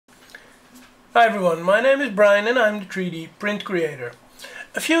Hi everyone, my name is Brian and I'm the 3D print creator.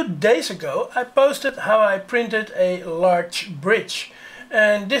 A few days ago I posted how I printed a large bridge,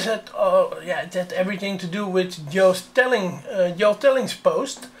 and this had it had everything to do with Joe Telling's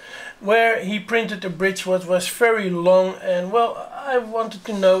post, where he printed a bridge what was very long, and well, I wanted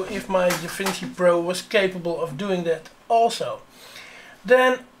to know if my Vinci Pro was capable of doing that also.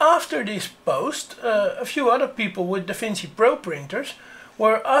 Then after this post, a few other people with Vinci Pro printers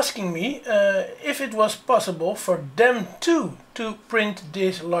were asking me if it was possible for them too to print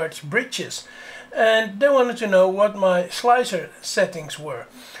these large bridges, and they wanted to know what my slicer settings were.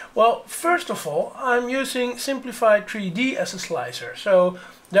 Well, first of all, I'm using Simplified 3D as a slicer, so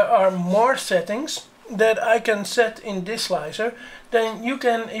there are more settings that I can set in this slicer than you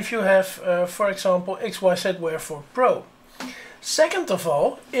can if you have, for example, XYZware for Pro. Second of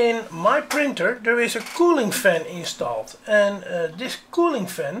all, in my printer there is a cooling fan installed, and this cooling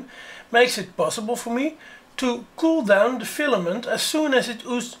fan makes it possible for me to cool down the filament as soon as it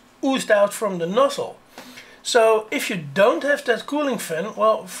oozed out from the nozzle. So if you don't have that cooling fan,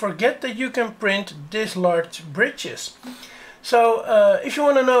 well, forget that you can print these large bridges. So if you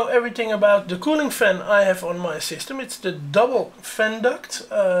want to know everything about the cooling fan I have on my system, it's the double fan duct,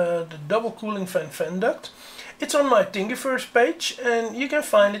 the double cooling fan duct. It's on my Thingiverse page and you can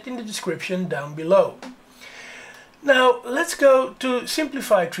find it in the description down below. Now let's go to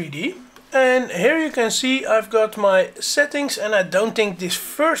Simplify 3D, and here you can see I've got my settings, and I don't think this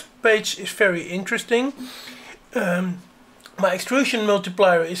first page is very interesting. My extrusion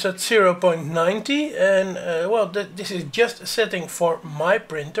multiplier is at 0.90, and well, this is just a setting for my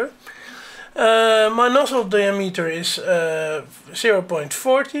printer. My nozzle diameter is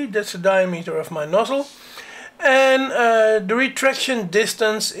 0.40, that's the diameter of my nozzle. And the retraction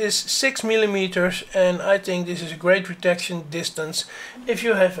distance is 6 millimeters, and I think this is a great retraction distance if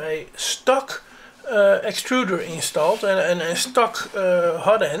you have a stock extruder installed and a stock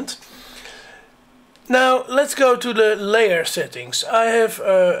hot end. Now let's go to the layer settings. I have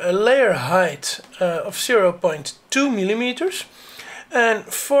a layer height of 0.2 millimeters, and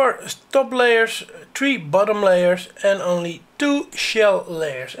 4 top layers, 3 bottom layers, and only 2 shell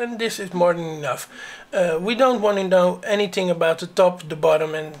layers, and this is more than enough. We don't want to know anything about the top, the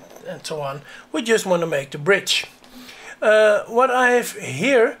bottom, and so on. We just want to make the bridge. What I have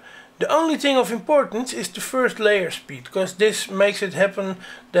here, the only thing of importance is the first layer speed, because this makes it happen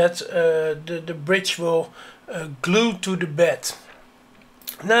that the bridge will glue to the bed.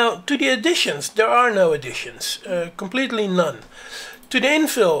 Now to the additions, there are no additions, completely none. To the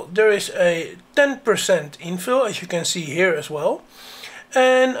infill, there is a 10% infill, as you can see here as well.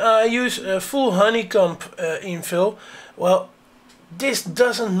 And I use a full honeycomb infill. Well, this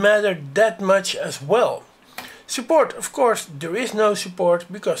doesn't matter that much as well. Support, of course, there is no support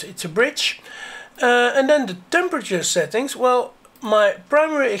because it's a bridge. And then the temperature settings, well, my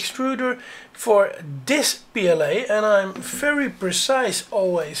primary extruder for this PLA, and I'm very precise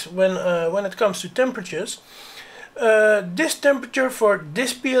always when it comes to temperatures. This temperature for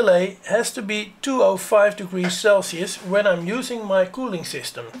this PLA has to be 205 degrees Celsius when I'm using my cooling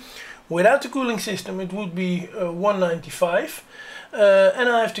system. Without the cooling system it would be 195, and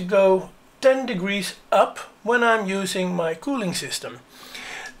I have to go 10 degrees up when I'm using my cooling system.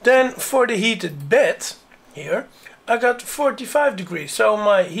 Then for the heated bed here I got 45 degrees, so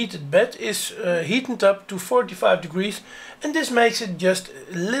my heated bed is heated up to 45 degrees, and this makes it just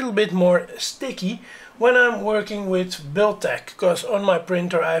a little bit more sticky when I'm working with Build-Tech, because on my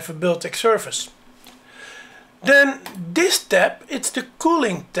printer I have a Build-Tech surface. Then this tab, it's the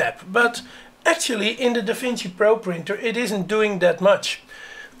cooling tab, but actually in the Vinci Pro printer it isn't doing that much.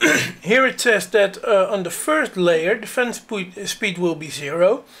 Here it says that on the first layer the fan speed will be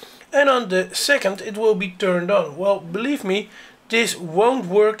 0, and on the second it will be turned on. Well, believe me, this won't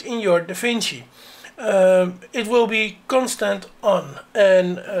work in your DaVinci. It will be constant on,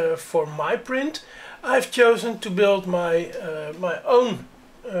 and for my print I've chosen to build my my own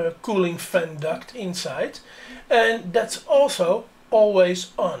cooling fan duct inside, and that's also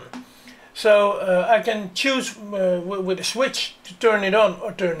always on. So I can choose with a switch to turn it on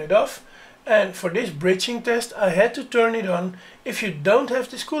or turn it off, and for this bridging test I had to turn it on. If you don't have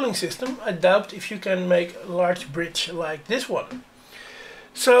this cooling system, I doubt if you can make a large bridge like this one.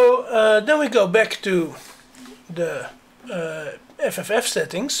 So then we go back to the FFF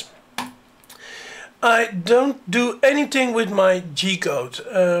settings. I don't do anything with my G-code.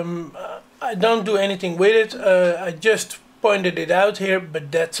 I don't do anything with it. I just pointed it out here,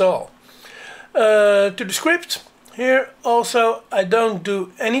 but that's all. To the script here also I don't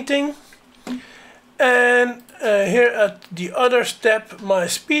do anything. And here at the other step, my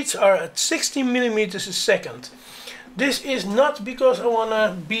speeds are at 60 millimeters a second. This is not because I want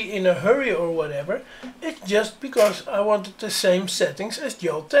to be in a hurry or whatever, it's just because I wanted the same settings as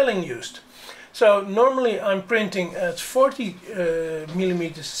Joel Telling used. So normally I'm printing at 40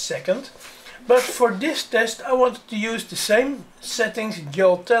 millimeters a second, but for this test I wanted to use the same settings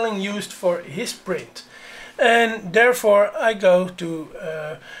Joel Telling used for his print. And therefore I go to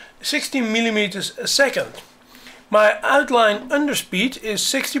 60 millimeters a second. My outline underspeed is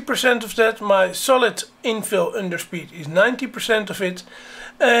 60% of that, my solid infill underspeed is 90% of it,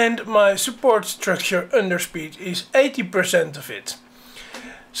 and my support structure underspeed is 80% of it.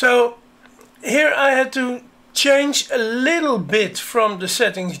 So here I had to change a little bit from the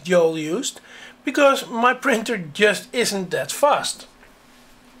settings Joel used, because my printer just isn't that fast.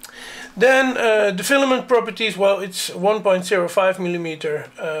 Then the filament properties, well, it's 1.05 millimeter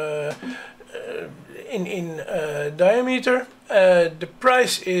in diameter. The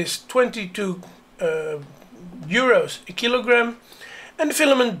price is 22 euros a kilogram, and the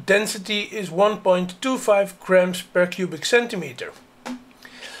filament density is 1.25 grams per cubic centimeter.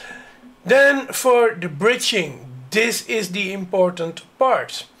 Then for the bridging, this is the important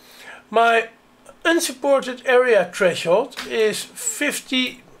part. My unsupported area threshold is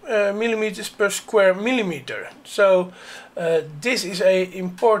 50 millimeters per square millimeter. So this is an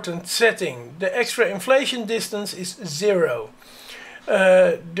important setting. The extra inflation distance is 0.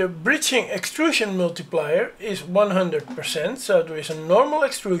 The bridging extrusion multiplier is 100%, so there is a normal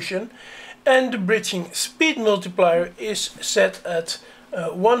extrusion, and the bridging speed multiplier is set at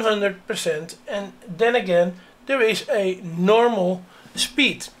 100%, and then again there is a normal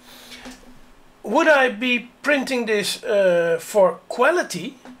speed. Would I be printing this for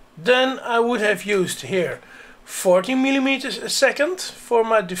quality, then I would have used here 40 millimeters a second for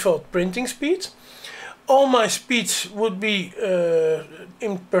my default printing speed. All my speeds would be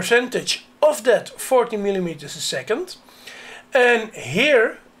in percentage of that 40 millimeters a second. And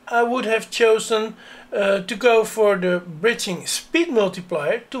here I would have chosen to go for the bridging speed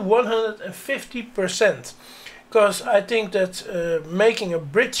multiplier to 150%. Because I think that making a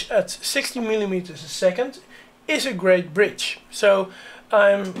bridge at 60 millimeters a second is a great bridge. So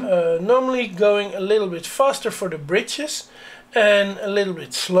I'm normally going a little bit faster for the bridges and a little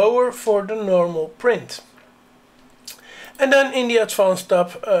bit slower for the normal print. And then in the advanced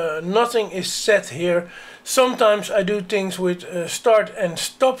tab, nothing is set here. Sometimes I do things with start and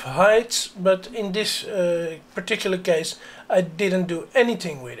stop heights, but in this particular case I didn't do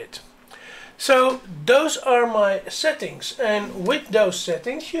anything with it. So those are my settings, and with those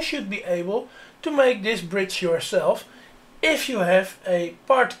settings you should be able to make this bridge yourself if you have a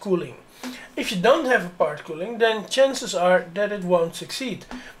part cooling. If you don't have a part cooling, then chances are that it won't succeed.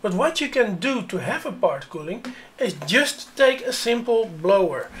 But what you can do to have a part cooling is just take a simple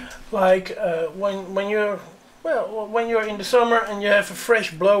blower, like when you're in the summer and you have a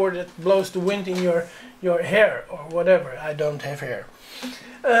fresh blower that blows the wind in your hair or whatever. I don't have hair.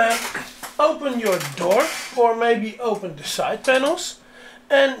 Open your door, or maybe open the side panels,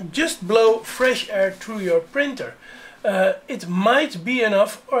 and just blow fresh air through your printer. It might be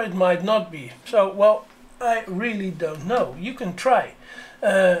enough or it might not be. So, well, I really don't know. You can try.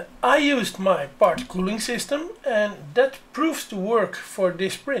 I used my part cooling system, and that proves to work for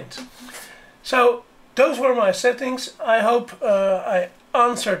this print. So those were my settings. I hope I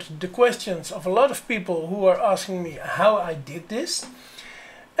answered the questions of a lot of people who are asking me how I did this.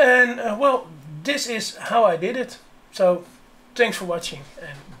 And well, this is how I did it. So thanks for watching,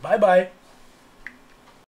 and bye bye.